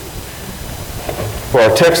Well,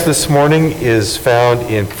 our text this morning is found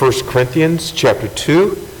in 1 Corinthians chapter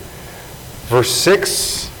 2, verse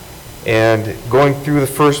 6, and going through the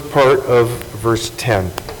first part of verse 10.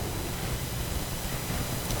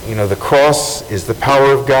 You know, the cross is the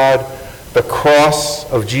power of God. The cross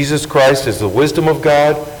of Jesus Christ is the wisdom of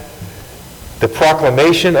God. The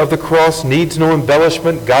proclamation of the cross needs no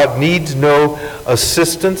embellishment. God needs no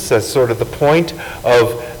assistance. That's sort of the point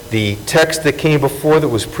of the text that came before that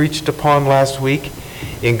was preached upon last week.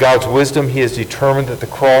 In God's wisdom, he has determined that the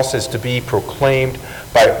cross is to be proclaimed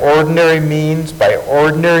by ordinary means, by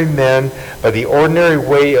ordinary men, by the ordinary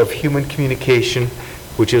way of human communication,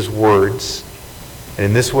 which is words. And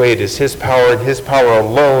in this way, it is his power and his power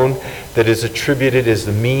alone that is attributed as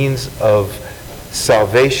the means of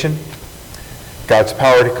salvation. God's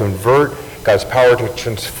power to convert, God's power to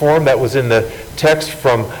transform. That was in the text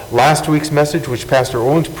from last week's message, which Pastor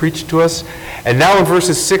Owens preached to us. And now in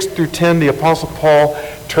verses 6 through 10, the Apostle Paul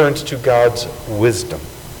turns to God's wisdom.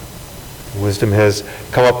 Wisdom has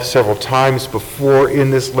come up several times before in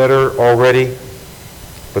this letter already,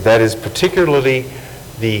 but that is particularly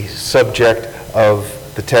the subject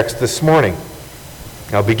of the text this morning.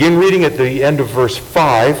 I'll begin reading at the end of verse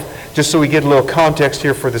 5, just so we get a little context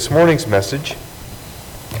here for this morning's message.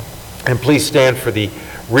 And please stand for the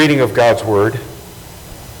reading of God's Word.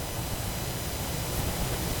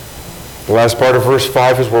 The last part of verse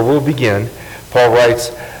 5 is where we'll begin. Paul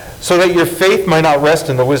writes, "So that your faith might not rest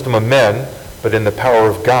in the wisdom of men, but in the power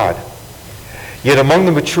of God. Yet among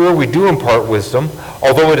the mature we do impart wisdom,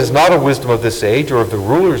 although it is not a wisdom of this age or of the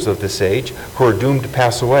rulers of this age who are doomed to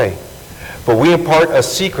pass away. But we impart a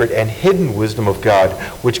secret and hidden wisdom of God,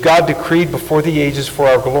 which God decreed before the ages for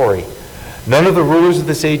our glory. None of the rulers of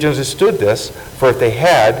this age understood this, for if they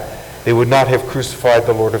had, they would not have crucified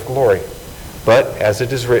the Lord of glory. But, as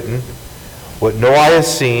it is written, what no eye has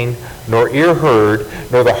seen, nor ear heard,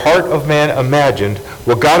 nor the heart of man imagined,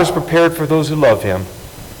 what God has prepared for those who love him.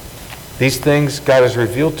 These things God has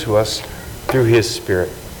revealed to us through his Spirit."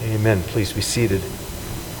 Amen. Please be seated.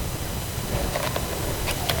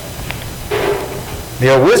 You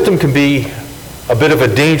know, wisdom can be a bit of a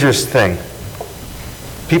dangerous thing.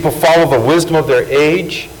 People follow the wisdom of their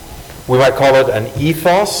age. We might call it an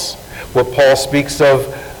ethos. What Paul speaks of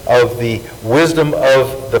the wisdom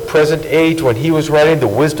of the present age when he was writing, the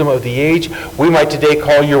wisdom of the age, we might today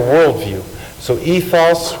call your worldview. So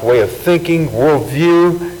ethos, way of thinking,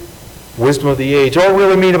 worldview, wisdom of the age, all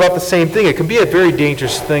really mean about the same thing. It can be a very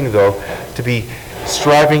dangerous thing, though, to be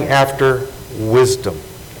striving after wisdom.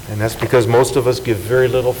 And that's because most of us give very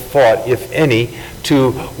little thought, if any,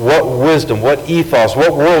 to what wisdom, what ethos, what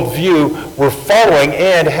worldview we're following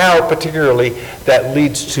and how particularly that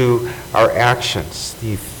leads to our actions.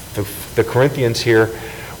 The Corinthians here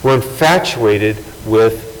were infatuated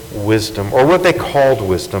with wisdom, or what they called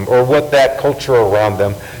wisdom, or what that culture around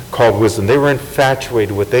them called wisdom. They were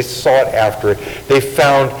infatuated with it. They sought after it. They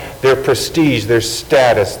found their prestige, their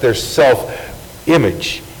status, their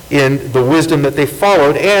self-image in the wisdom that they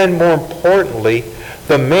followed, and more importantly,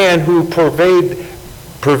 the man who purveyed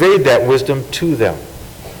that wisdom to them.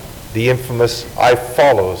 The infamous "I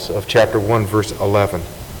follows" of chapter 1, verse 11.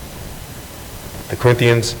 The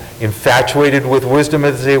Corinthians, infatuated with wisdom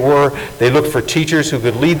as they were, they looked for teachers who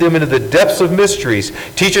could lead them into the depths of mysteries,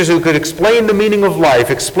 teachers who could explain the meaning of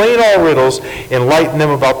life, explain all riddles, enlighten them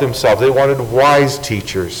about themselves. They wanted wise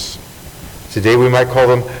teachers. Today we might call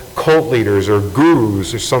them cult leaders or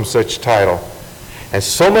gurus or some such title. And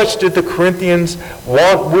so much did the Corinthians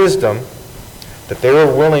want wisdom that they were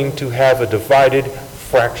willing to have a divided,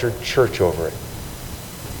 fractured church over it.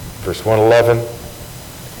 Verse 111,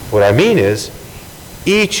 what I mean is,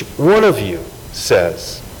 each one of you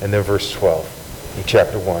says, and then verse 12 in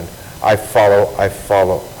chapter 1, I follow, I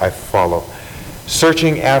follow, I follow.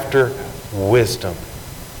 Searching after wisdom,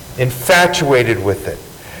 infatuated with it.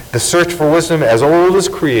 The search for wisdom as old as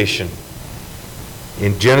creation.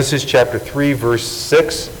 In Genesis chapter 3, verse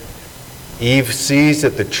 6, Eve sees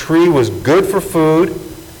that the tree was good for food.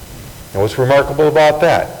 And what's remarkable about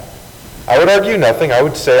that? I would argue nothing. I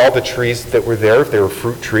would say all the trees that were there, if they were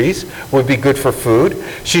fruit trees, would be good for food.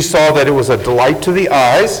 She saw that it was a delight to the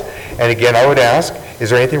eyes. And again, I would ask, is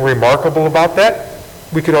there anything remarkable about that?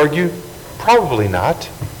 We could argue, probably not.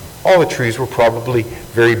 All the trees were probably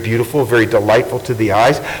very beautiful, very delightful to the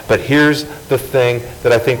eyes. But here's the thing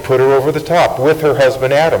that I think put her over the top with her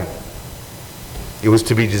husband Adam. It was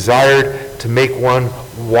to be desired to make one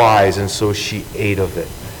wise, and so she ate of it.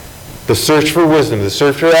 The search for wisdom, the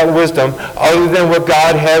search for that wisdom other than what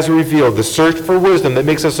God has revealed. The search for wisdom that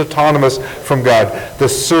makes us autonomous from God. The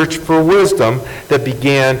search for wisdom that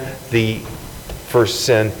began the first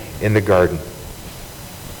sin in the garden.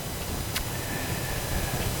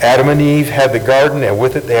 Adam and Eve had the garden, and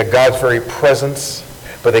with it they had God's very presence.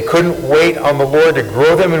 But they couldn't wait on the Lord to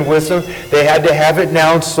grow them in wisdom. They had to have it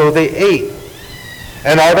now, and so they ate.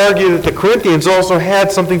 And I'd argue that the Corinthians also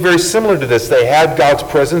had something very similar to this. They had God's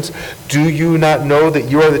presence. Do you not know that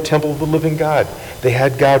you are the temple of the living God? They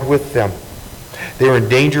had God with them. They were in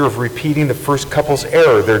danger of repeating the first couple's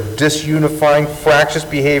error. Their disunifying, fractious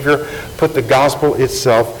behavior put the gospel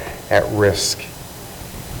itself at risk.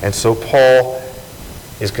 And so Paul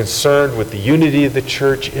is concerned with the unity of the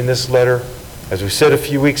church in this letter. As we said a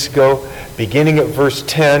few weeks ago, beginning at verse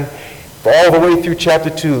 10, all the way through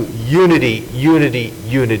chapter 2, unity, unity,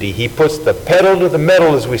 unity. He puts the pedal to the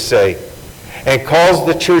metal, as we say, and calls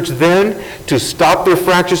the church then to stop their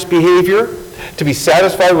fractious behavior, to be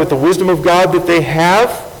satisfied with the wisdom of God that they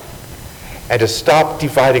have, and to stop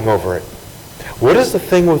dividing over it. What is the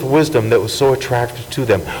thing with wisdom that was so attractive to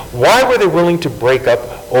them? Why were they willing to break up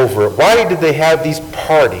over it? Why did they have these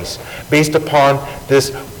parties based upon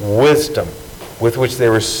this wisdom with which they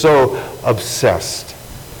were so obsessed?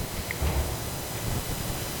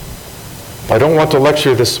 I don't want to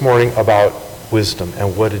lecture this morning about wisdom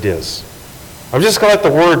and what it is. I'm just going to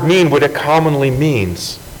let the word mean what it commonly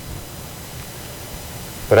means.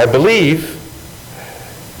 But I believe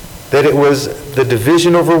that it was the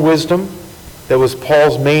division over wisdom that was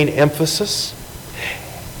Paul's main emphasis.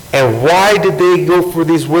 And why did they go for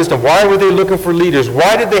these wisdom? Why were they looking for leaders?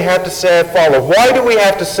 Why did they have to say, I follow? Why do we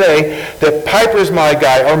have to say that Piper's my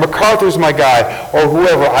guy, or MacArthur's my guy, or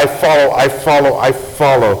whoever, I follow, I follow, I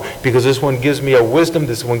follow? Because this one gives me a wisdom,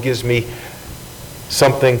 this one gives me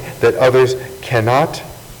something that others cannot.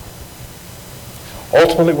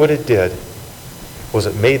 Ultimately, what it did was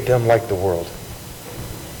it made them like the world.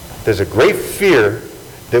 There's a great fear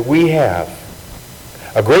that we have,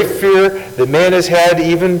 a great fear that man has had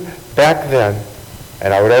even back then,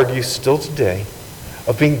 and I would argue still today,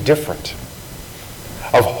 of being different,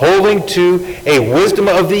 of holding to a wisdom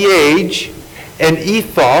of the age, an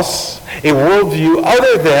ethos, a worldview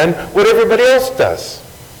other than what everybody else does.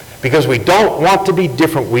 Because we don't want to be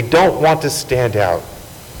different. We don't want to stand out.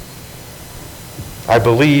 I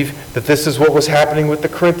believe that this is what was happening with the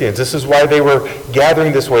Corinthians. This is why they were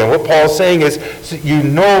gathering this way. And what Paul is saying is, you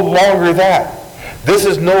no longer that. This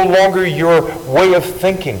is no longer your way of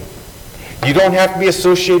thinking. You don't have to be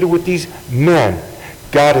associated with these men.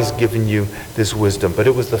 God has given you this wisdom. But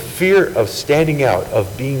it was the fear of standing out,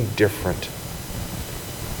 of being different.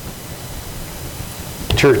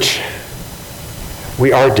 Church,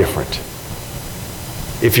 we are different.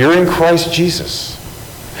 If you're in Christ Jesus,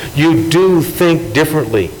 you do think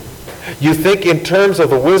differently. You think in terms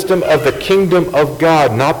of the wisdom of the kingdom of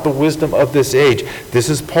God, not the wisdom of this age. This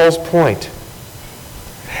is Paul's point.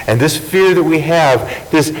 And this fear that we have,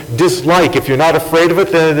 this dislike, if you're not afraid of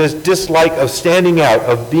it, then this dislike of standing out,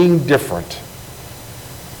 of being different,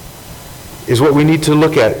 is what we need to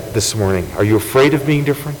look at this morning. Are you afraid of being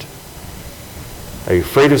different? Are you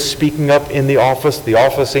afraid of speaking up in the office? The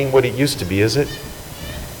office ain't what it used to be, is it?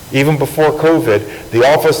 Even before COVID, the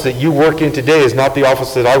office that you work in today is not the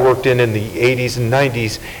office that I worked in the 80s and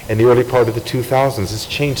 90s and the early part of the 2000s. It's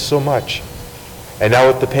changed so much. And now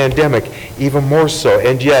with the pandemic, even more so.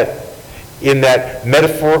 And yet, in that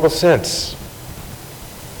metaphorical sense,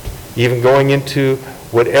 even going into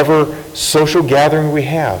whatever social gathering we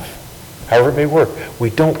have, however it may work,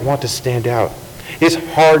 we don't want to stand out. It's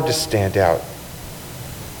hard to stand out.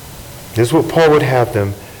 This is what Paul would have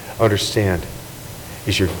them understand,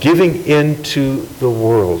 is you're giving into the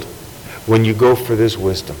world when you go for this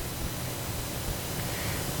wisdom.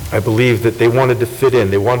 I believe that they wanted to fit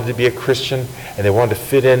in. They wanted to be a Christian, and they wanted to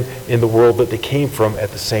fit in the world that they came from at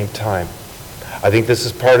the same time. I think this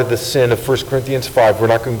is part of the sin of 1 Corinthians 5. We're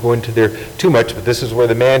not going to go into there too much, but this is where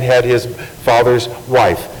the man had his father's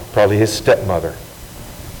wife, probably his stepmother.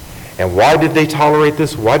 And why did they tolerate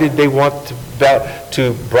this? Why did they want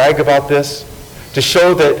to brag about this? To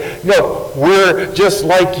show that, no, we're just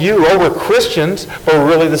like you. Oh, we're Christians, but we're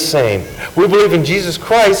really the same. We believe in Jesus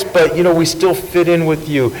Christ, but, we still fit in with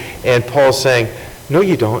you. And Paul's saying, no,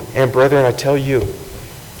 you don't. And brethren, I tell you,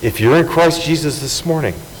 if you're in Christ Jesus this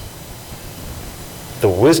morning, the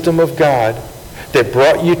wisdom of God that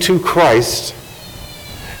brought you to Christ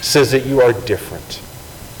says that you are different.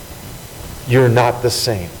 You're not the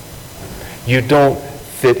same. You don't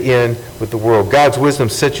fit in with the world. God's wisdom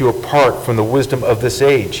sets you apart from the wisdom of this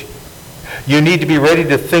age. You need to be ready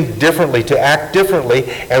to think differently, to act differently.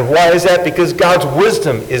 And why is that? Because God's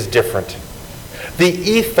wisdom is different. The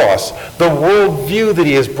ethos, the worldview that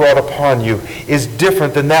he has brought upon you is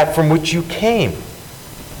different than that from which you came.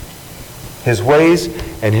 His ways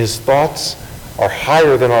and his thoughts are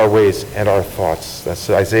higher than our ways and our thoughts. That's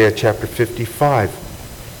Isaiah chapter 55.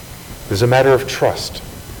 It's a matter of trust.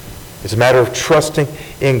 It's a matter of trusting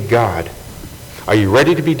in God. Are you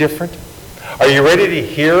ready to be different? Are you ready to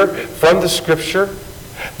hear from the Scripture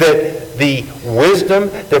that the wisdom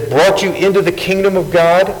that brought you into the kingdom of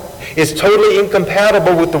God is totally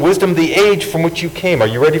incompatible with the wisdom of the age from which you came? Are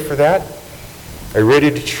you ready for that? Are you ready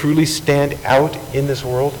to truly stand out in this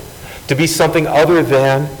world? To be something other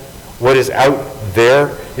than what is out there,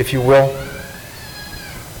 if you will?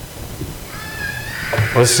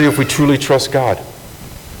 Let's see if we truly trust God.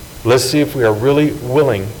 Let's see if we are really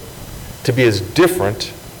willing to be as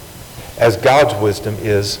different as God's wisdom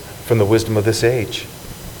is from the wisdom of this age.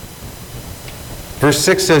 Verse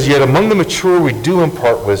 6 says, "Yet among the mature we do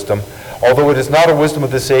impart wisdom, although it is not a wisdom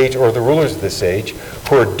of this age or the rulers of this age,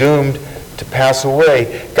 who are doomed to pass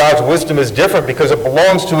away." God's wisdom is different because it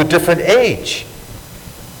belongs to a different age.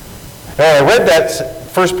 Now, I read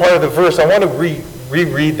that first part of the verse. I want to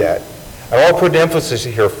reread that. I want to put an emphasis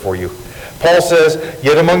here for you. Paul says,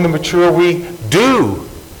 "Yet among the mature we do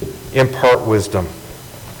impart wisdom."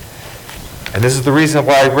 And this is the reason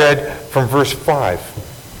why I read from verse 5,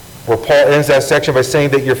 where Paul ends that section by saying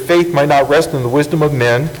that your faith might not rest in the wisdom of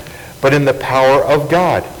men, but in the power of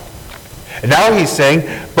God. And now he's saying,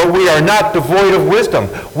 but we are not devoid of wisdom.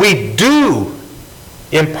 We do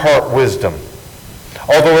impart wisdom.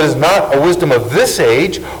 Although it is not a wisdom of this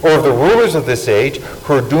age or of the rulers of this age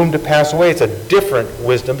who are doomed to pass away, it's a different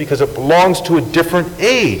wisdom because it belongs to a different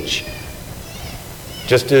age.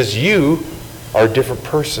 Just as you are a different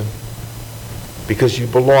person because you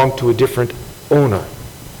belong to a different owner.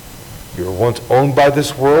 You were once owned by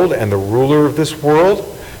this world and the ruler of this world,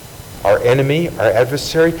 our enemy, our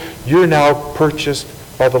adversary. You're now purchased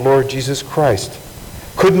by the Lord Jesus Christ.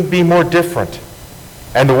 Couldn't be more different.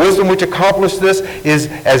 And the wisdom which accomplished this is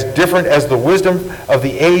as different as the wisdom of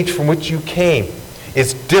the age from which you came.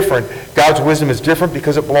 It's different. God's wisdom is different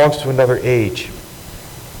because it belongs to another age.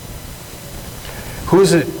 Who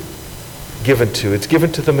is it given to? It's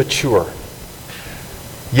given to the mature.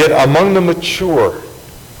 Yet among the mature,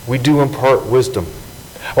 we do impart wisdom.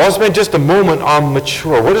 I want to spend just a moment on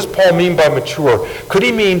mature. What does Paul mean by mature? Could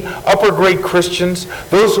he mean upper grade Christians,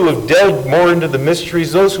 those who have delved more into the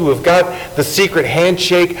mysteries, those who have got the secret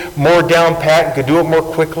handshake more down pat and could do it more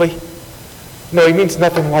quickly? No, he means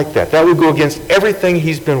nothing like that. That would go against everything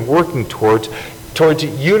he's been working towards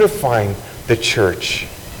unifying the church.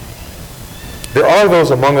 There are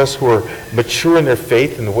those among us who are mature in their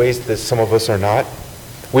faith in the ways that some of us are not.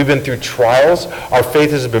 We've been through trials. Our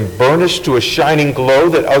faith has been burnished to a shining glow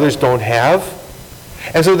that others don't have.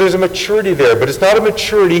 And so there's a maturity there, but it's not a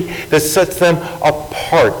maturity that sets them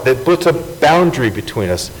apart, that puts a boundary between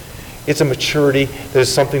us. It's a maturity that is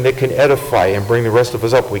something that can edify and bring the rest of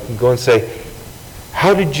us up. We can go and say,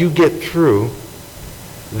 how did you get through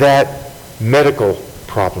that medical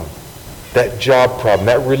problem, that job problem,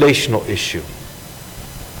 that relational issue?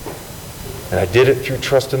 And I did it through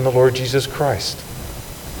trust in the Lord Jesus Christ.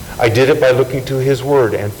 I did it by looking to His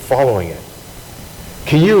Word and following it.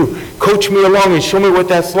 Can you coach me along and show me what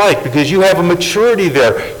that's like? Because you have a maturity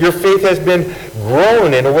there. Your faith has been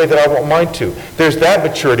grown in a way that I want mine to. There's that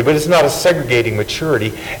maturity, but it's not a segregating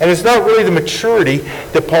maturity. And it's not really the maturity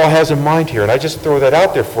that Paul has in mind here. And I just throw that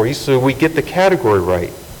out there for you so we get the category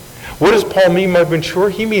right. What does Paul mean by mature?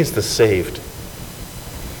 He means the saved.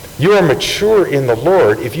 You are mature in the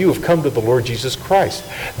Lord if you have come to the Lord Jesus Christ.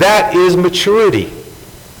 That is maturity.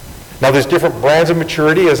 Now, there's different brands of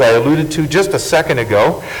maturity, as I alluded to just a second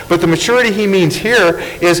ago. But the maturity he means here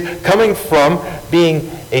is coming from being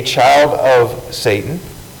a child of Satan,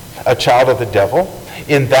 a child of the devil,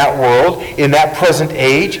 in that world, in that present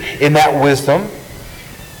age, in that wisdom,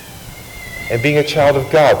 and being a child of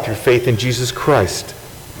God through faith in Jesus Christ.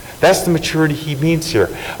 That's the maturity he means here.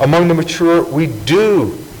 Among the mature, we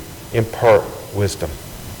do impart wisdom.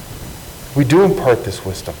 We do impart this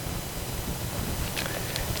wisdom.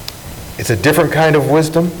 It's a different kind of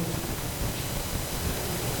wisdom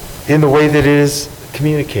in the way that it is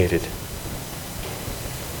communicated.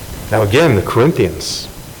 Now again, the Corinthians,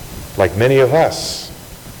 like many of us,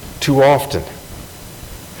 too often,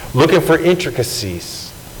 looking for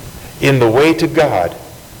intricacies in the way to God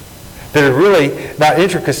that are really not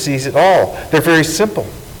intricacies at all. They're very simple.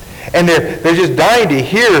 And they're just dying to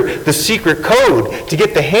hear the secret code, to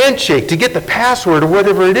get the handshake, to get the password or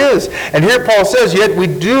whatever it is. And here Paul says, yet we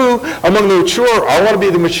do among the mature. I want to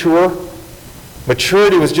be the mature.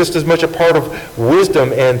 Maturity was just as much a part of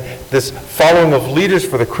wisdom and this following of leaders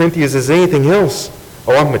for the Corinthians as anything else.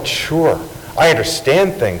 Oh, I'm mature. I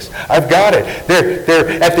understand things. I've got it.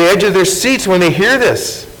 They're at the edge of their seats when they hear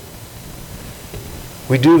this.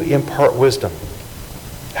 We do impart wisdom.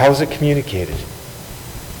 How is it communicated?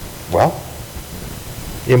 Well,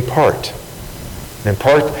 impart.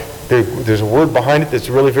 Impart, there's a word behind it that's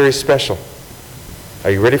really very special.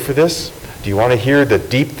 Are you ready for this? Do you want to hear the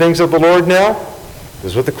deep things of the Lord now? This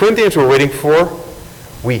is what the Corinthians were waiting for.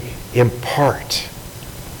 We impart.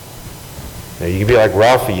 Now you can be like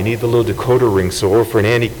Ralphie, you need the little decoder ring so old friend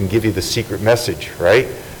Andy can give you the secret message, right?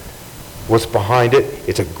 What's behind it?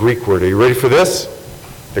 It's a Greek word. Are you ready for this?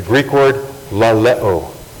 The Greek word laleo.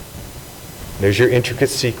 There's your intricate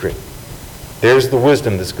secret. There's the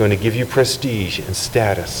wisdom that's going to give you prestige and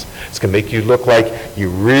status. It's going to make you look like you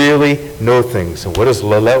really know things. And what does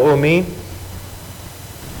laleo mean?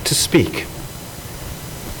 To speak.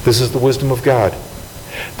 This is the wisdom of God.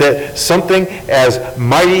 That something as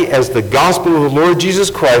mighty as the gospel of the Lord Jesus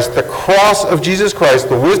Christ, the cross of Jesus Christ,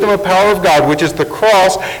 the wisdom and power of God, which is the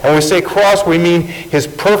cross, and when we say cross, we mean his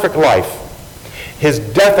perfect life, his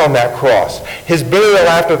death on that cross, his burial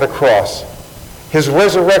after the cross, his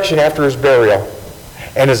resurrection after his burial,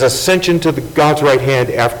 and his ascension to God's right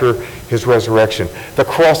hand after his resurrection. The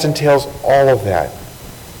cross entails all of that.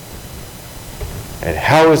 And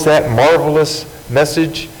how is that marvelous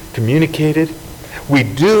message communicated? We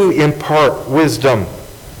do impart wisdom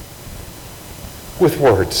with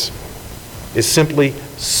words. It's simply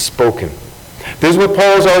spoken. This is what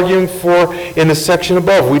Paul is arguing for in the section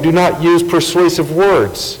above. We do not use persuasive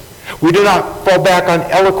words. We do not fall back on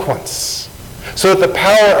eloquence. So that the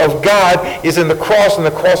power of God is in the cross and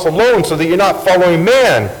the cross alone, so that you're not following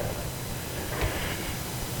man.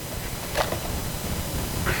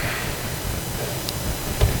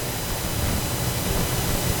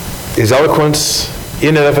 Is eloquence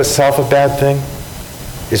in and of itself a bad thing?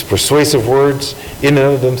 Is persuasive words in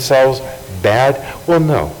and of themselves bad? Well,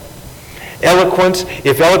 no. Eloquence,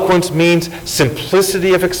 if eloquence means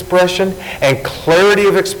simplicity of expression and clarity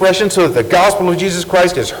of expression so that the gospel of Jesus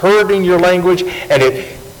Christ is heard in your language and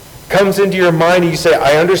it comes into your mind and you say,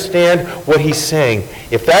 I understand what he's saying.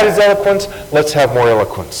 If that is eloquence, let's have more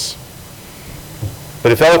eloquence.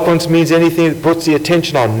 But if eloquence means anything that puts the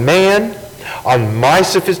attention on man, on my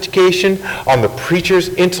sophistication, on the preacher's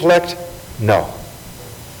intellect, no.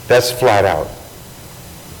 That's flat out.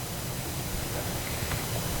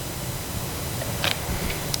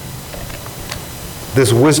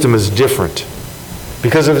 This wisdom is different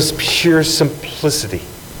because of its pure simplicity.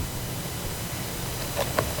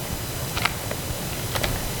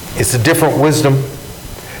 It's a different wisdom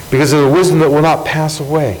because of the wisdom that will not pass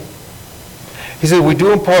away. He said, we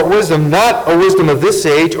do impart wisdom, not a wisdom of this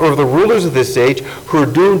age or of the rulers of this age who are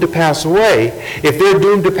doomed to pass away. If they're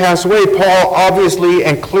doomed to pass away, Paul obviously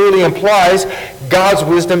and clearly implies God's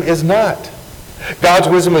wisdom is not. God's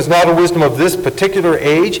wisdom is not a wisdom of this particular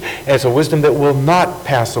age, and it's a wisdom that will not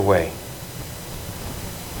pass away.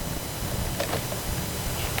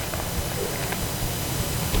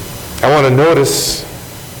 I want to notice,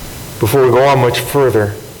 before we go on much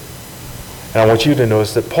further, and I want you to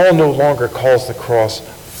notice that Paul no longer calls the cross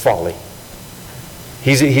folly.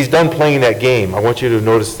 He's done playing that game. I want you to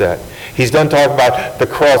notice that. He's done talking about the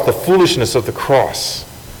cross, the foolishness of the cross,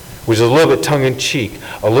 which is a little bit tongue-in-cheek,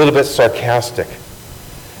 a little bit sarcastic.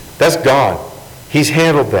 That's gone. He's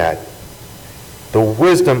handled that. The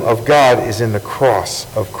wisdom of God is in the cross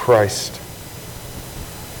of Christ.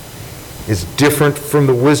 It's different from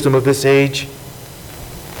the wisdom of this age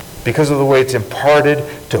because of the way it's imparted,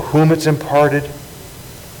 to whom it's imparted.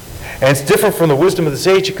 And it's different from the wisdom of this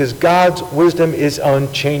age because God's wisdom is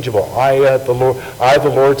unchangeable. I, the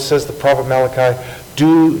Lord, says the prophet Malachi,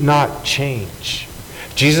 do not change.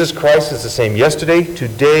 Jesus Christ is the same yesterday,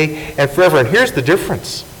 today, and forever. And here's the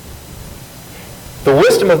difference. The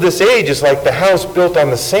wisdom of this age is like the house built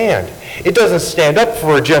on the sand. It doesn't stand up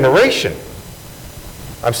for a generation.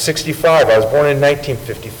 I'm 65. I was born in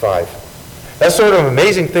 1955. That's sort of an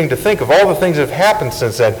amazing thing to think of all the things that have happened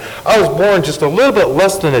since then. I was born just a little bit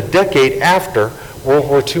less than a decade after World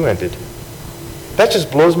War II ended. That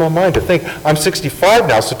just blows my mind to think I'm 65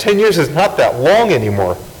 now, so 10 years is not that long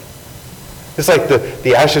anymore. It's like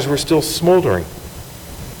the ashes were still smoldering.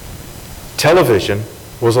 Television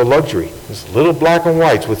was a luxury. It was little black and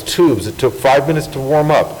whites with tubes that took 5 minutes to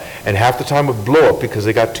warm up, and half the time would blow up because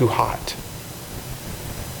they got too hot.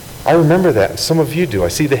 I remember that, and some of you do. I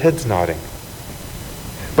see the heads nodding.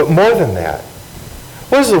 But more than that,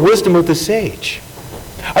 what is the wisdom of this age?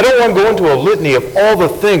 I don't want to go into a litany of all the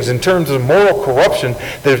things in terms of moral corruption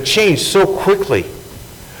that have changed so quickly.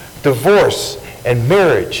 Divorce and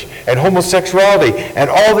marriage and homosexuality and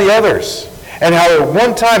all the others. And how at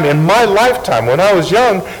one time in my lifetime, when I was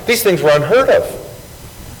young, these things were unheard of.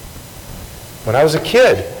 When I was a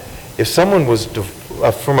kid, if someone was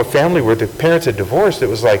from a family where the parents had divorced, it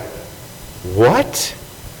was like, what?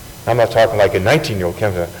 I'm not talking like a 19-year-old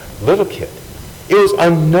kid, a little kid. It was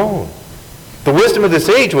unknown. The wisdom of this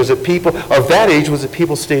age was that people, of that age, was that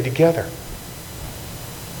people stayed together.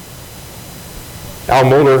 Al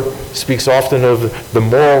Mohler speaks often of the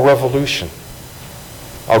moral revolution.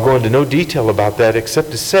 I'll go into no detail about that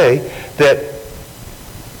except to say that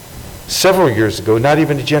several years ago, not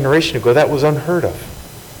even a generation ago, that was unheard of.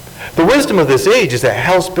 The wisdom of this age is a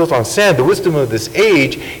house built on sand. The wisdom of this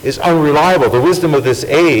age is unreliable. The wisdom of this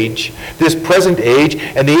age, this present age,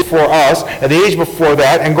 and the age before us, and the age before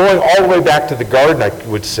that, and going all the way back to the garden, I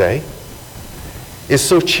would say, is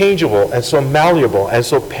so changeable and so malleable and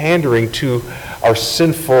so pandering to our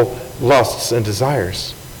sinful lusts and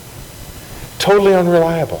desires. Totally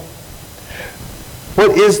unreliable.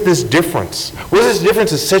 What is this difference? What is this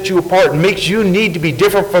difference that sets you apart and makes you need to be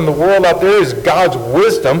different from the world out there? Is God's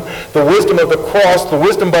wisdom, the wisdom of the cross, the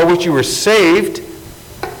wisdom by which you were saved,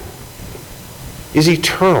 is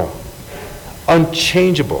eternal,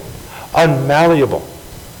 unchangeable, unmalleable.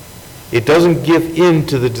 It doesn't give in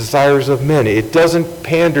to the desires of men. It doesn't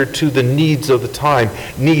pander to the needs of the time.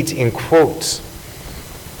 Needs in quotes.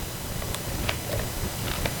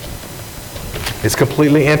 It's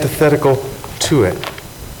completely antithetical to it.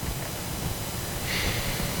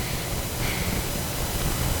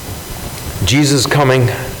 Jesus coming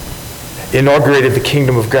inaugurated the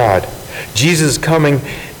kingdom of God. Jesus coming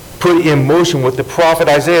put in motion what the prophet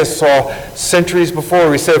Isaiah saw centuries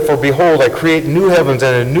before. He said, "For behold, I create new heavens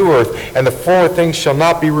and a new earth, and the former things shall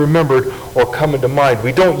not be remembered or come into mind."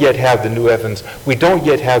 We don't yet have the new heavens. We don't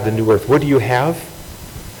yet have the new earth. What do you have?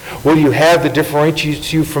 What do you have that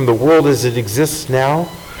differentiates you from the world as it exists now?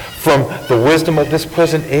 From the wisdom of this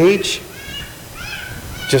present age?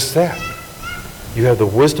 Just that. You have the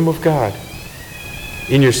wisdom of God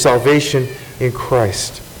in your salvation in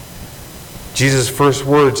Christ. Jesus' first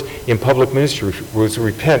words in public ministry was,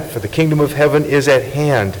 "Repent, for the kingdom of heaven is at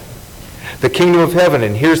hand." The kingdom of heaven,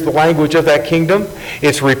 and here's the language of that kingdom.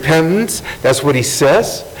 It's repentance. That's what he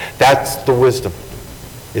says. That's the wisdom.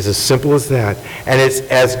 It's as simple as that. And it's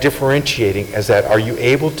as differentiating as that. Are you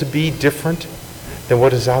able to be different than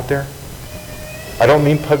what is out there? I don't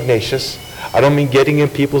mean pugnacious. I don't mean getting in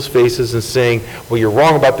people's faces and saying, well, you're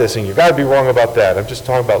wrong about this and you've got to be wrong about that. I'm just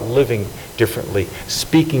talking about living differently,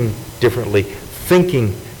 speaking differently,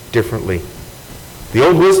 thinking differently. The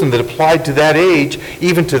old wisdom that applied to that age,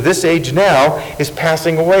 even to this age now, is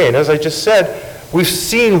passing away. And as I just said, we've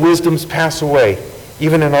seen wisdoms pass away,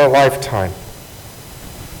 even in our lifetime.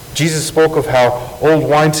 Jesus spoke of how old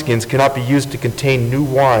wineskins cannot be used to contain new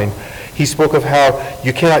wine. He spoke of how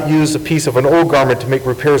you cannot use a piece of an old garment to make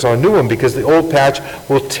repairs on a new one because the old patch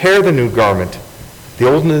will tear the new garment.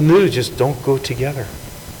 The old and the new just don't go together.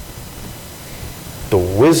 The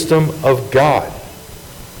wisdom of God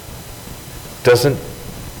doesn't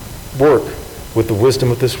work with the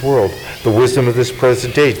wisdom of this world, the wisdom of this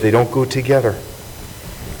present age. They don't go together.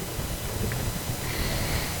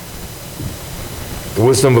 The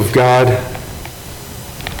wisdom of God,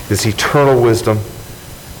 this eternal wisdom,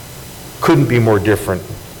 couldn't be more different.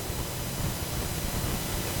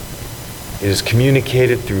 It is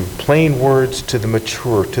communicated through plain words to the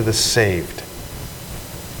mature, to the saved.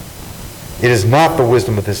 It is not the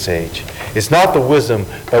wisdom of this age. It's not the wisdom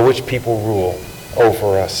by which people rule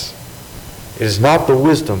over us. It is not the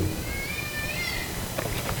wisdom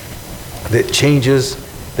that changes,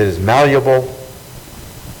 that is malleable.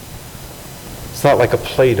 It's not like a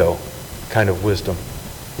Play-Doh kind of wisdom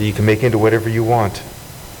that you can make into whatever you want.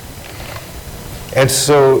 And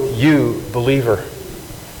so you, believer,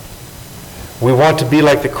 we want to be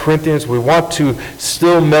like the Corinthians. We want to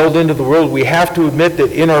still meld into the world. We have to admit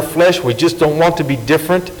that in our flesh, we just don't want to be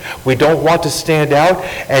different. We don't want to stand out.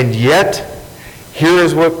 And yet, here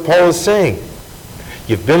is what Paul is saying.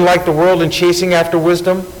 You've been like the world in chasing after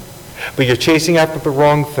wisdom, but you're chasing after the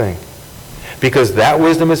wrong thing. Because that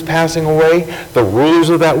wisdom is passing away. The rulers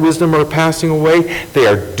of that wisdom are passing away. They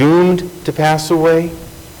are doomed to pass away.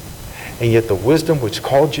 And yet the wisdom which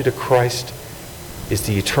called you to Christ is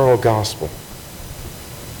the eternal gospel.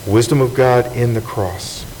 Wisdom of God in the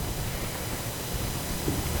cross.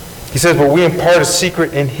 He says, but we impart a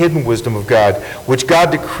secret and hidden wisdom of God, which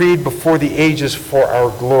God decreed before the ages for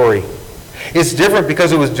our glory. It's different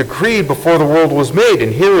because it was decreed before the world was made.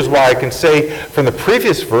 And here is why I can say from the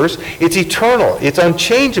previous verse, it's eternal. It's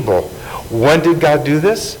unchangeable. When did God do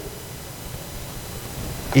this?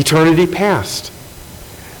 Eternity past.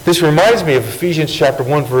 This reminds me of Ephesians chapter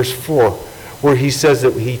 1, verse 4, where he says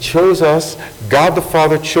that he chose us, God the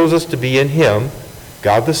Father chose us to be in him,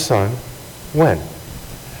 God the Son, when?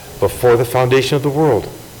 before the foundation of the world.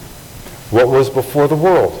 What was before the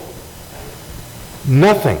world?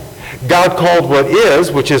 Nothing. God called what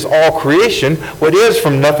is, which is all creation, what is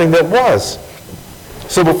from nothing that was.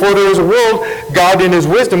 So before there was a world, God in his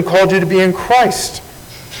wisdom called you to be in Christ.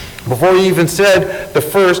 Before he even said the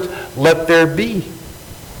first, let there be.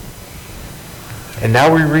 And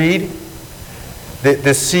now we read that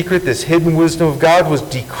this secret, this hidden wisdom of God was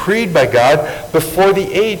decreed by God before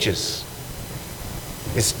the ages.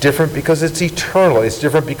 It's different because it's eternal. It's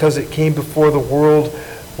different because it came before the world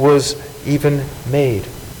was even made.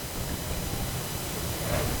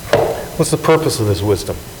 What's the purpose of this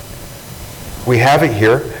wisdom? We have it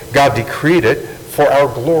here. God decreed it for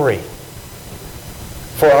our glory.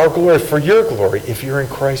 For our glory, for your glory, if you're in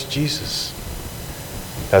Christ Jesus.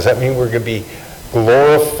 Does that mean we're going to be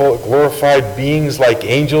glorified beings like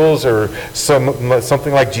angels or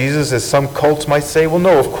something like Jesus, as some cults might say? Well,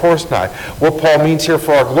 no, of course not. What Paul means here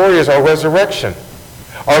for our glory is our resurrection.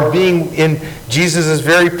 Our being in Jesus'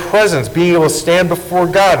 very presence, being able to stand before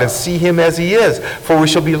God and see him as he is, for we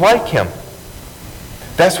shall be like him.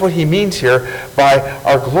 That's what he means here by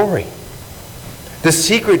our glory. The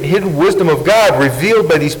secret and hidden wisdom of God revealed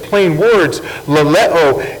by these plain words,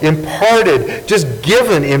 laleo, imparted, just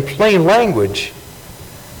given in plain language.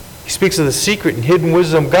 He speaks of the secret and hidden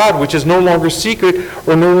wisdom of God, which is no longer secret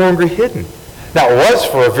or no longer hidden. Now, it was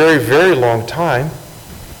for a very, very long time.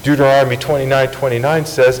 Deuteronomy 29:29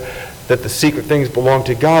 says that the secret things belong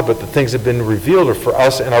to God, but the things that have been revealed are for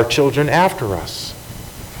us and our children after us.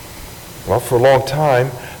 Well, for a long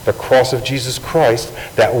time, the cross of Jesus Christ,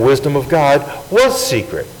 that wisdom of God, was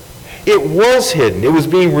secret. It was hidden. It was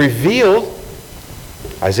being revealed.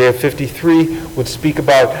 Isaiah 53 would speak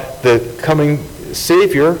about the coming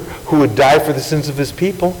Savior who would die for the sins of his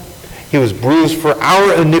people. He was bruised for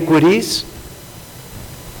our iniquities.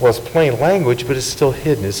 Well, it's plain language, but it's still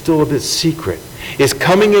hidden. It's still a bit secret. It's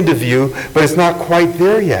coming into view, but it's not quite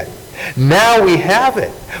there yet. Now we have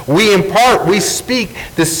it. We impart, we speak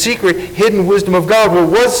the secret, hidden wisdom of God, what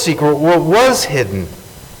was secret, what was hidden,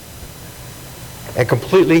 and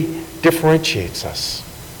completely differentiates us.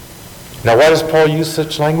 Now, why does Paul use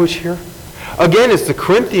such language here? Again, it's the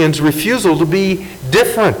Corinthians' refusal to be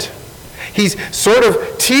different. He's sort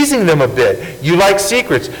of teasing them a bit. You like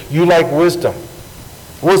secrets. You like wisdom.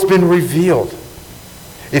 What's been revealed.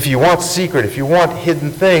 If you want secret, if you want hidden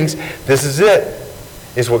things, this is it.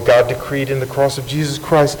 Is what God decreed in the cross of Jesus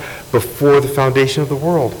Christ before the foundation of the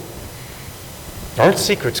world. Aren't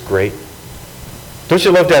secrets great? Don't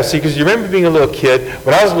you love to have secrets? You remember being a little kid?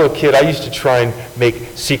 When I was a little kid, I used to try and make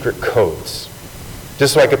secret codes,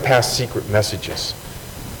 just so I could pass secret messages.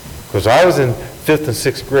 Because I was in 5th and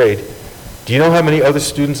 6th grade. Do you know how many other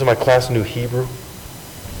students in my class knew Hebrew?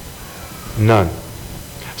 None.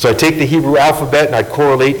 So I'd take the Hebrew alphabet and I'd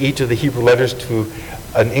correlate each of the Hebrew letters to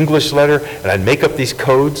an English letter, and I'd make up these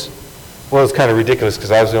codes. Well, it's kind of ridiculous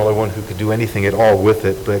because I was the only one who could do anything at all with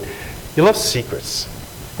it, but you love secrets.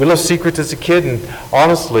 We love secrets as a kid, and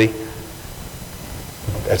honestly,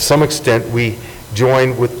 at some extent, we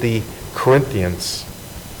join with the Corinthians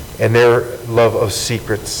and their love of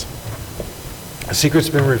secrets. A secret's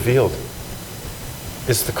been revealed.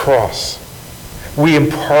 It's the cross. We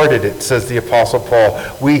imparted it, says the Apostle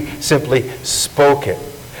Paul. We simply spoke it.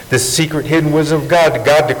 The secret hidden wisdom of God,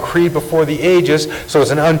 God decreed before the ages, so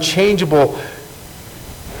it's an unchangeable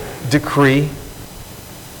decree,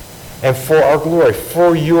 and for our glory,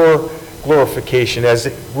 for your glorification,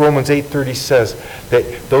 as Romans 8:30 says, that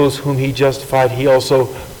those whom he justified, he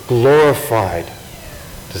also glorified.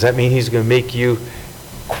 Does that mean he's going to make you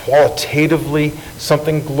qualitatively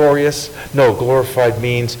something glorious? No, glorified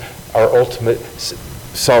means our ultimate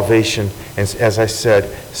salvation, and as I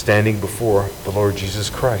said, standing before the Lord Jesus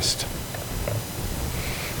Christ.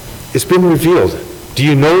 It's been revealed. Do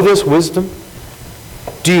you know this wisdom?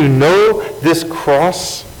 Do you know this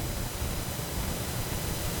cross?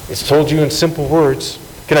 It's told you in simple words.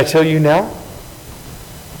 Can I tell you now?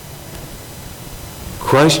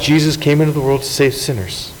 Christ Jesus came into the world to save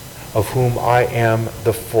sinners, of whom I am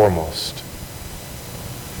the foremost.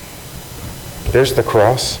 There's the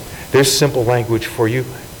cross. There's simple language for you.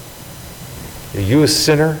 Are you a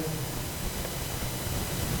sinner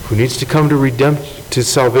who needs to come to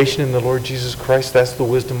salvation in the Lord Jesus Christ? That's the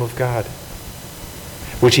wisdom of God,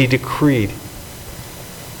 which he decreed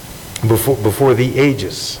before the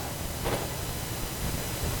ages.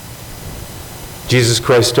 Jesus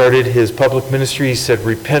Christ started his public ministry. He said,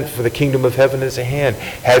 repent, for the kingdom of heaven is at hand.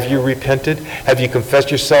 Have you repented? Have you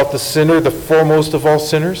confessed yourself the sinner, the foremost of all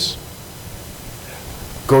sinners?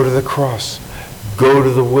 Go to the cross. Go to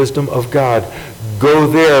the wisdom of God. Go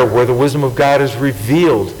there where the wisdom of God is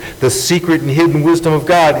revealed. The secret and hidden wisdom of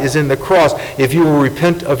God is in the cross. If you will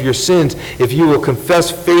repent of your sins, if you will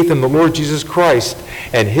confess faith in the Lord Jesus Christ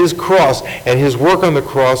and his cross and his work on the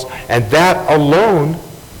cross, and that alone,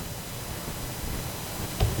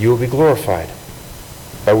 you will be glorified,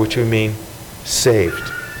 by which we mean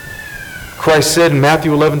saved. Christ said in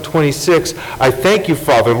Matthew 11:26, I thank you,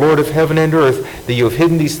 Father, Lord of heaven and earth, that you have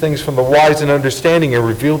hidden these things from the wise and understanding and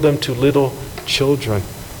revealed them to little children.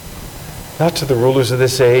 Not to the rulers of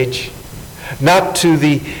this age, not to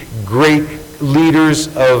the great leaders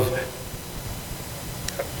of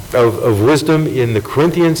wisdom in the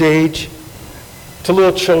Corinthians age, to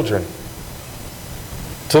little children,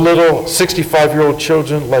 to little 65-year-old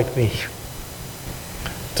children like me,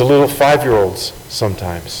 to little 5-year-olds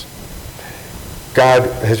sometimes. God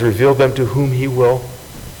has revealed them to whom he will.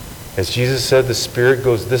 As Jesus said, the Spirit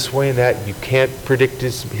goes this way and that. You can't predict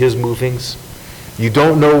his movings. You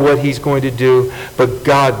don't know what he's going to do, but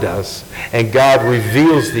God does. And God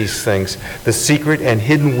reveals these things. The secret and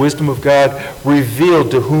hidden wisdom of God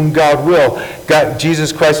revealed to whom God will.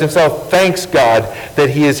 Jesus Christ himself thanks God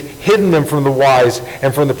that he has hidden them from the wise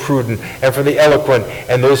and from the prudent and from the eloquent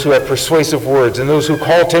and those who have persuasive words and those who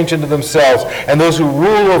call attention to themselves and those who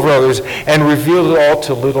rule over others, and revealed it all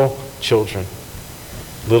to little children.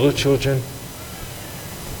 Little children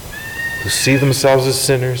who see themselves as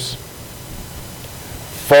sinners,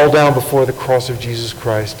 fall down before the cross of Jesus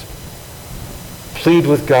Christ, plead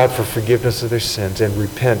with God for forgiveness of their sins, and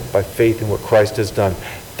repent by faith in what Christ has done.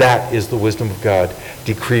 That is the wisdom of God,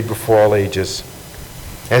 decreed before all ages.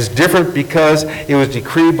 And it's different because it was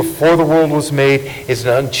decreed before the world was made. It's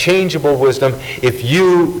an unchangeable wisdom. If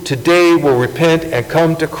you today will repent and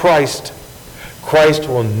come to Christ, Christ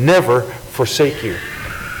will never forsake you.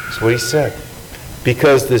 That's what he said.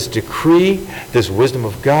 Because this decree, this wisdom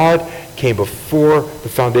of God, came before the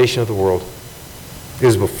foundation of the world. It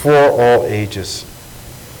was before all ages.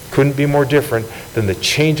 Couldn't be more different than the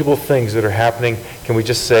changeable things that are happening, can we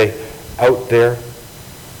just say, out there.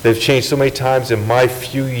 They've changed so many times in my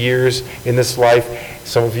few years in this life.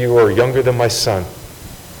 Some of you are younger than my son.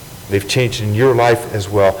 They've changed in your life as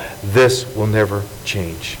well. This will never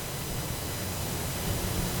change.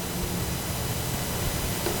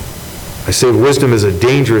 I say wisdom is a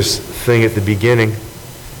dangerous thing at the beginning.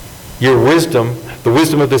 Your wisdom, the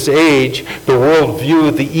wisdom of this age, the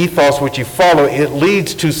worldview, the ethos which you follow, it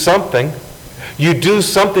leads to something. You do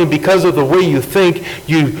something because of the way you think.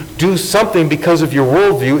 You do something because of your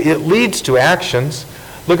worldview. It leads to actions.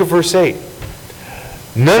 Look at verse 8.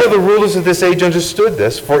 None of the rulers of this age understood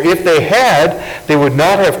this, for if they had, they would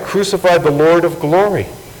not have crucified the Lord of glory.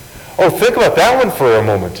 Oh, think about that one for a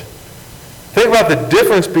moment. Think about the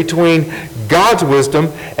difference between God's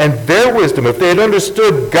wisdom and their wisdom. If they had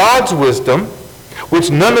understood God's wisdom,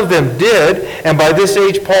 which none of them did, and by this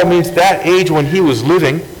age Paul means that age when he was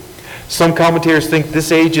living. Some commentators think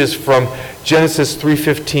this age is from Genesis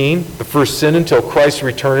 3:15, the first sin, until Christ's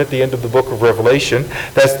return at the end of the book of Revelation.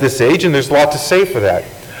 That's this age, and there's a lot to say for that.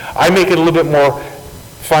 I make it a little bit more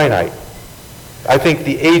finite. I think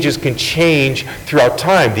the ages can change throughout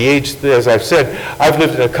time. The age, as I've said, I've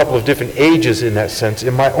lived in a couple of different ages in that sense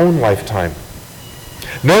in my own lifetime.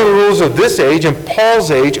 None of the rulers of this age and Paul's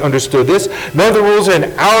age understood this. None of the rulers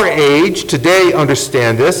in our age today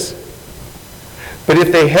understand this. But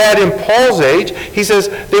if they had in Paul's age, he says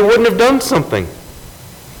they wouldn't have done something.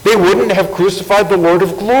 They wouldn't have crucified the Lord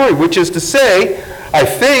of glory, which is to say, I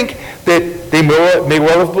think, that they may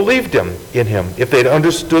well have believed in him if they'd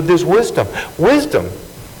understood this wisdom. Wisdom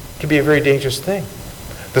can be a very dangerous thing.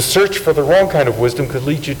 The search for the wrong kind of wisdom could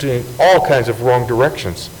lead you to all kinds of wrong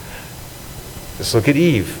directions. Let's look at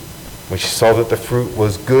Eve, when she saw that the fruit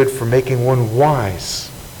was good for making one wise.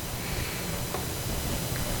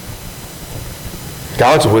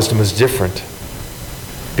 God's wisdom is different,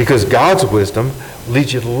 because God's wisdom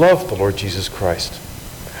leads you to love the Lord Jesus Christ.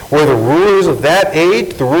 Where the rulers of that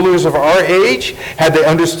age, the rulers of our age, had they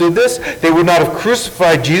understood this, they would not have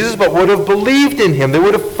crucified Jesus, but would have believed in him. They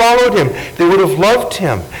would have followed him. They would have loved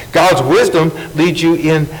him. God's wisdom leads you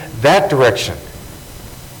in that direction.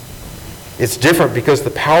 It's different because the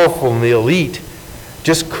powerful and the elite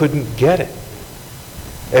just couldn't get it.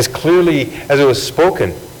 As clearly as it was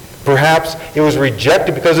spoken, perhaps it was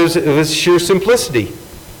rejected because it was sheer simplicity.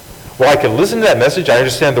 Well, I can listen to that message. I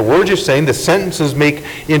understand the words you're saying. The sentences make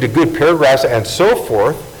into good paragraphs and so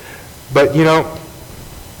forth. But,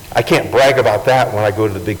 I can't brag about that when I go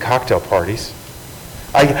to the big cocktail parties.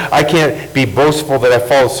 I can't be boastful that I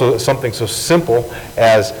follow something so simple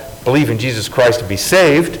as believe in Jesus Christ to be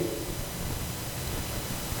saved.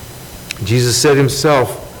 Jesus said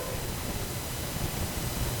himself,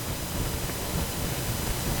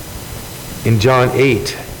 in John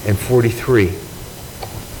 8 and 43.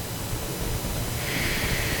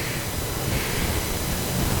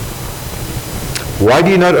 Why do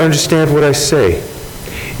you not understand what I say?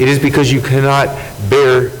 It is because you cannot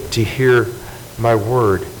bear to hear my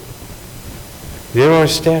word. They don't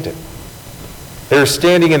understand it. They were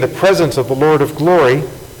standing in the presence of the Lord of glory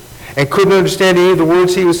and couldn't understand any of the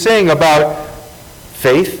words he was saying about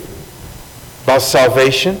faith, about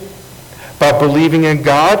salvation, about believing in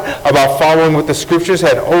God, about following what the Scriptures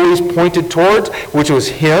had always pointed towards, which was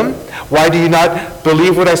Him. Why do you not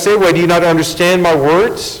believe what I say? Why do you not understand my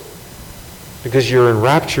words? Because you're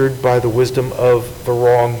enraptured by the wisdom of the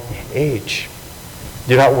wrong age.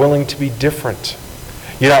 You're not willing to be different.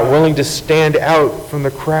 You're not willing to stand out from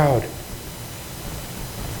the crowd.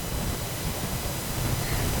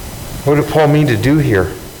 What did Paul mean to do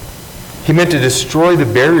here? He meant to destroy the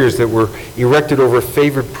barriers that were erected over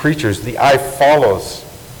favored preachers, the I follows.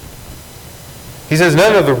 He says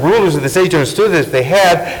none of the rulers of this age understood that if they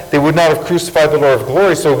had, they would not have crucified the Lord of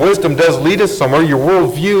glory. So wisdom does lead us somewhere. Your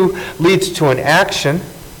worldview leads to an action.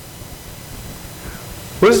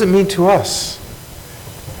 What does it mean to us?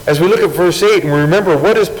 As we look at verse 8 and we remember,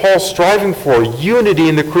 what is Paul striving for? Unity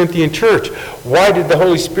in the Corinthian church. Why did the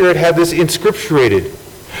Holy Spirit have this inscripturated?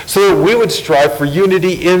 So that we would strive for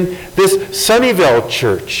unity in this Sunnyvale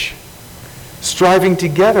church. Striving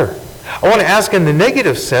together. I want to ask in the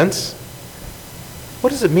negative sense, what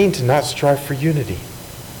does it mean to not strive for unity?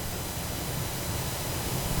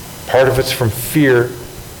 Part of it's from fear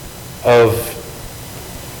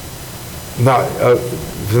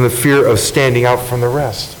from the fear of standing out from the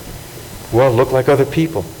rest. Well, look like other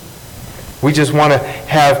people. We just want to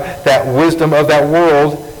have that wisdom of that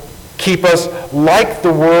world keep us like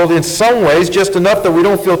the world in some ways, just enough that we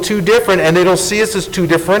don't feel too different and they don't see us as too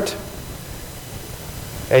different.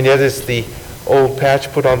 And yet it's the old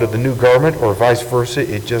patch put onto the new garment, or vice versa.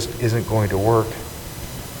 It just isn't going to work.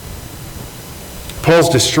 Paul's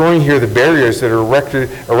destroying here the barriers that are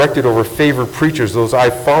erected over favored preachers, those I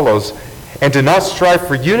follows, and to not strive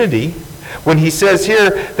for unity when he says here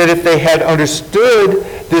that if they had understood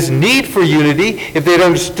this need for unity, if they had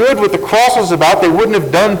understood what the cross was about, they wouldn't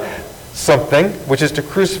have done something, which is to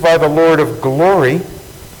crucify the Lord of glory.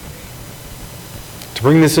 To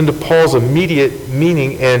bring this into Paul's immediate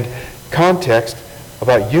meaning and context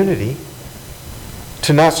about unity,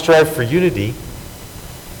 to not strive for unity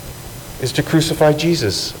is to crucify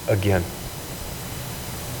Jesus again.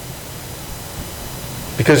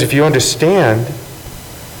 Because if you understand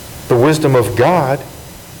the wisdom of God,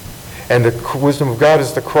 and the wisdom of God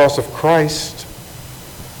is the cross of Christ,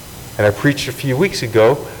 and I preached a few weeks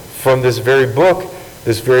ago from this very book,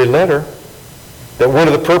 this very letter, that one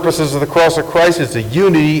of the purposes of the cross of Christ is the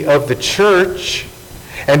unity of the church.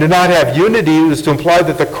 And to not have unity is to imply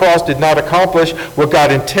that the cross did not accomplish what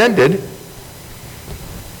God intended.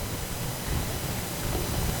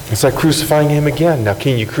 It's like crucifying him again. Now,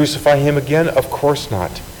 can you crucify him again? Of course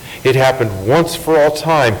not. It happened once for all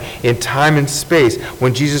time, in time and space,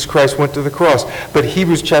 when Jesus Christ went to the cross. But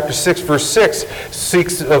Hebrews chapter 6, verse 6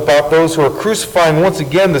 speaks about those who are crucifying once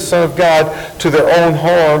again the Son of God to their own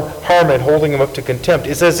harm and holding him up to contempt.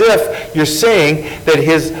 It's as if you're saying that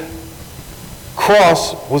his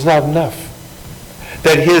cross was not enough.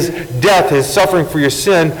 That his death, his suffering for your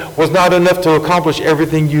sin, was not enough to accomplish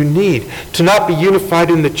everything you need. To not be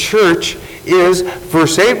unified in the church is,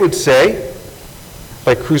 verse 8 would say,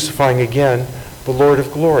 like crucifying again the Lord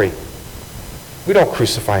of glory. We don't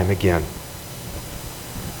crucify him again.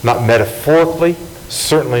 Not metaphorically,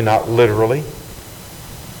 certainly not literally.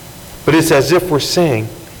 But it's as if we're saying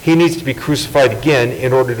he needs to be crucified again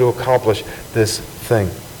in order to accomplish this thing.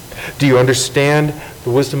 Do you understand the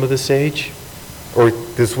wisdom of this age? Or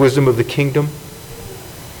this wisdom of the kingdom?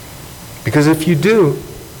 Because if you do,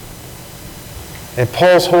 and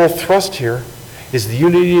Paul's whole thrust here is the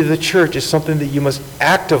unity of the church is something that you must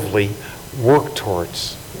actively work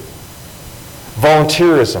towards.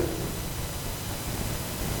 Volunteerism.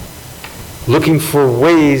 Looking for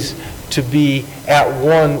ways to be at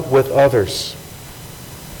one with others.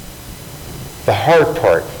 The hard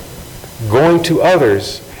part, going to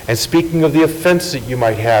others and speaking of the offense that you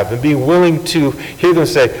might have and being willing to hear them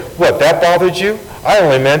say, what, that bothered you? I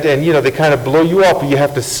only meant, and they kind of blow you up, but you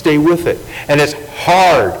have to stay with it. And it's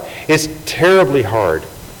hard. It's terribly hard.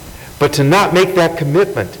 But to not make that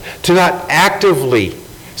commitment, to not actively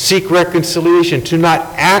seek reconciliation, to not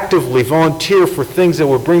actively volunteer for things that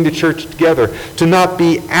will bring the church together, to not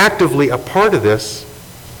be actively a part of this,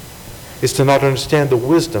 is to not understand the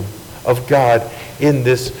wisdom of God in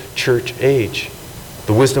this church age.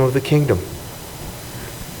 The wisdom of the kingdom.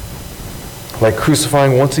 Like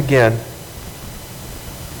crucifying once again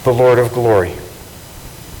the Lord of glory.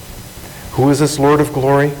 Who is this Lord of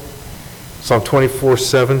glory? Psalm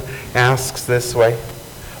 24:7 asks this way,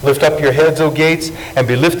 "Lift up your heads, O gates, and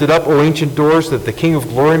be lifted up, O ancient doors, that the King of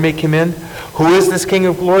glory may come in." Who is this King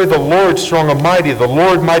of glory? The Lord strong and mighty, the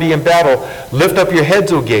Lord mighty in battle. Lift up your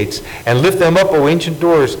heads, O gates, and lift them up, O ancient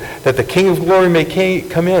doors, that the King of glory may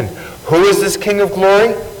come in. Who is this King of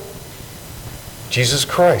glory? Jesus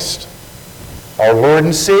Christ, our Lord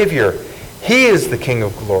and Savior. He is the King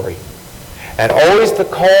of glory. And always the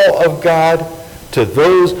call of God to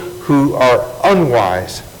those who are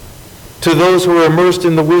unwise, to those who are immersed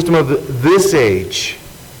in the wisdom of this age,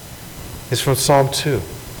 is from Psalm 2.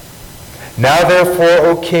 "Now therefore,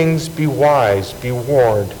 O kings, be wise, be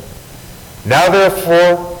warned. Now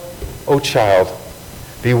therefore, O child,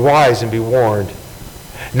 be wise and be warned.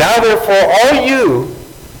 Now therefore, all you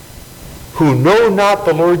who know not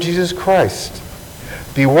the Lord Jesus Christ,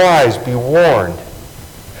 be wise, be warned.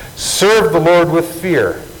 Serve the Lord with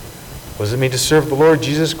fear." What does it mean to serve the Lord?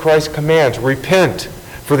 Jesus Christ commands, repent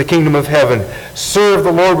for the kingdom of heaven. Serve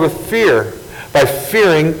the Lord with fear by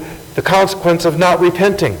fearing the consequence of not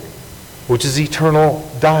repenting, which is eternal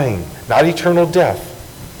dying. Not eternal death,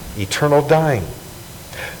 eternal dying.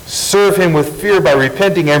 Serve him with fear by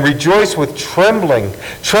repenting, and rejoice with trembling.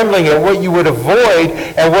 Trembling at what you would avoid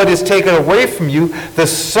and what is taken away from you, the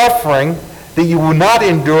suffering that you will not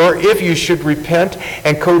endure if you should repent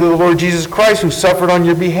and go to the Lord Jesus Christ, who suffered on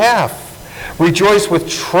your behalf. Rejoice with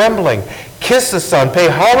trembling. Kiss the Son, pay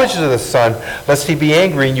homage to the Son, lest he be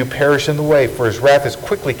angry and you perish in the way, for his wrath is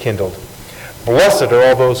quickly kindled. Blessed are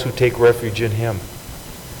all those who take refuge in him.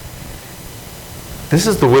 This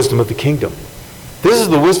is the wisdom of the kingdom. This is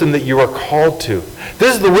the wisdom that you are called to.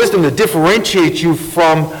 This is the wisdom that differentiates you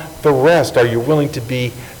from the rest. Are you willing to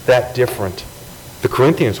be that different? The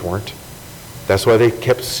Corinthians weren't. That's why they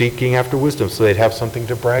kept seeking after wisdom, so they'd have something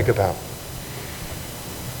to brag about.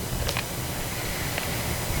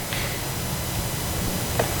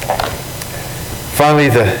 Finally,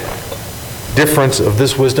 the difference of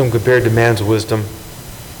this wisdom compared to man's wisdom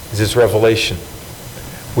is its revelation.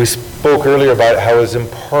 We spoke earlier about how it is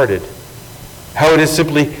imparted, how it is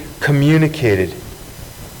simply communicated.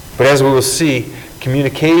 But as we will see,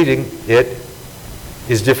 communicating it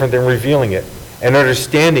is different than revealing it. And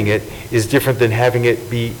understanding it is different than having it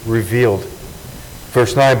be revealed.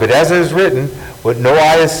 Verse 9, "But as it is written, what no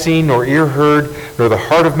eye has seen, nor ear heard, nor the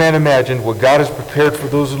heart of man imagined, what God has prepared for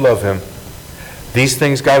those who love him. These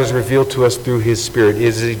things God has revealed to us through his Spirit." It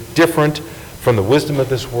is different from the wisdom of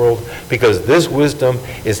this world because this wisdom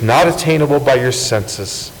is not attainable by your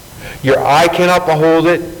senses. Your eye cannot behold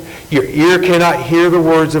it. Your ear cannot hear the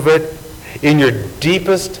words of it. In your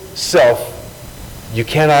deepest self, you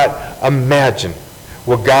cannot imagine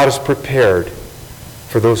what God has prepared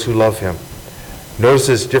for those who love him. Notice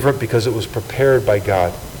it's different because it was prepared by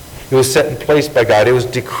God. It was set in place by God. It was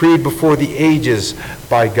decreed before the ages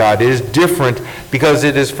by God. It is different because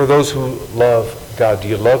it is for those who love God. Do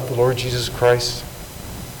you love the Lord Jesus Christ?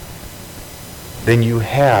 Then you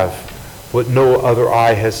have what no other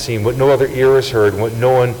eye has seen, what no other ear has heard, what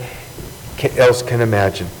no one else can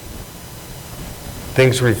imagine.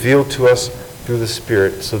 Things revealed to us through the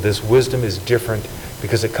Spirit. So this wisdom is different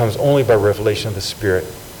because it comes only by revelation of the Spirit.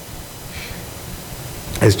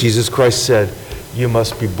 As Jesus Christ said, you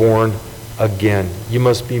must be born again. You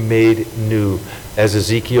must be made new. As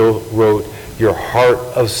Ezekiel wrote, your heart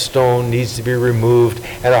of stone needs to be removed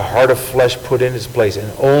and a heart of flesh put in its place.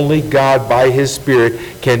 And only God, by his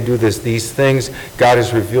Spirit, can do this. These things God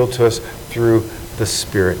has revealed to us through the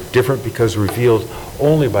Spirit. Different because revealed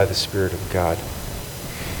only by the Spirit of God.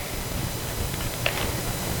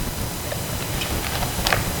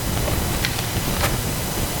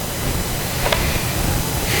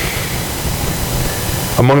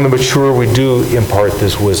 Among the mature, we do impart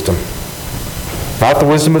this wisdom. Not the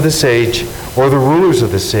wisdom of this age or the rulers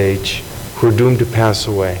of this age who are doomed to pass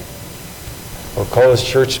away. I'll call this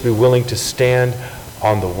church to be willing to stand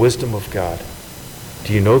on the wisdom of God.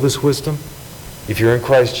 Do you know this wisdom? If you're in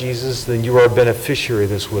Christ Jesus, then you are a beneficiary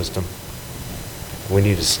of this wisdom. We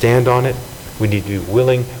need to stand on it. We need to be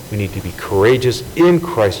willing. We need to be courageous in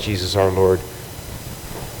Christ Jesus our Lord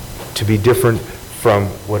to be different from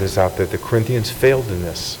what is out there. The Corinthians failed in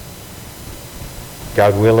this.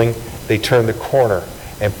 God willing, they turned the corner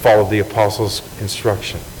and followed the apostles'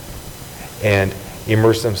 instruction and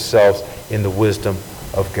immersed themselves in the wisdom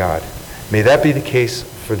of God. May that be the case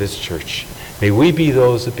for this church. May we be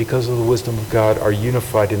those that because of the wisdom of God are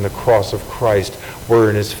unified in the cross of Christ,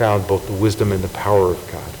 wherein is found both the wisdom and the power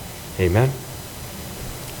of God. Amen.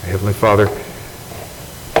 Heavenly Father,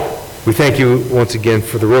 We thank you once again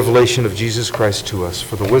for the revelation of Jesus Christ to us,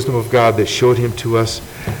 for the wisdom of God that showed him to us,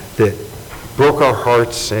 that broke our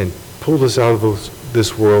hearts and pulled us out of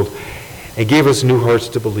this world and gave us new hearts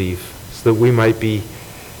to believe, so that we might be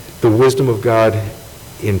the wisdom of God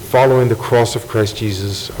in following the cross of Christ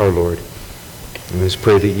Jesus our Lord. And we just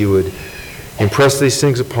pray that you would impress these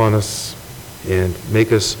things upon us and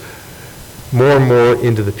make us more and more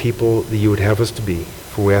into the people that you would have us to be.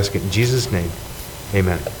 For we ask it in Jesus' name.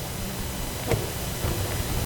 Amen.